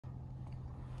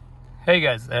Hey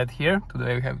guys, Ed here.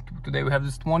 Today we have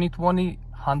this 2020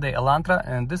 Hyundai Elantra,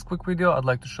 and in this quick video I'd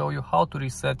like to show you how to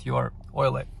reset your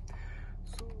oil light,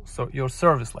 so your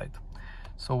service light.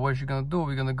 So what you're gonna do,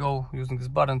 we're gonna go using this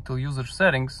button till user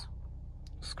settings,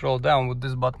 scroll down with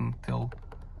this button till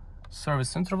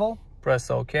service interval,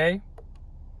 press OK,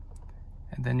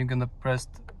 and then you're gonna press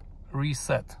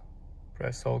reset.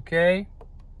 Press OK,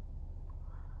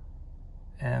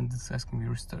 and it's asking me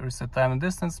reset time and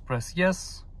distance. Press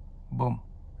yes. Boom,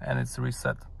 and it's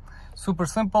reset. Super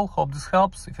simple. Hope this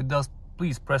helps. If it does,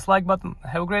 please press like button.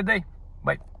 Have a great day.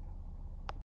 Bye.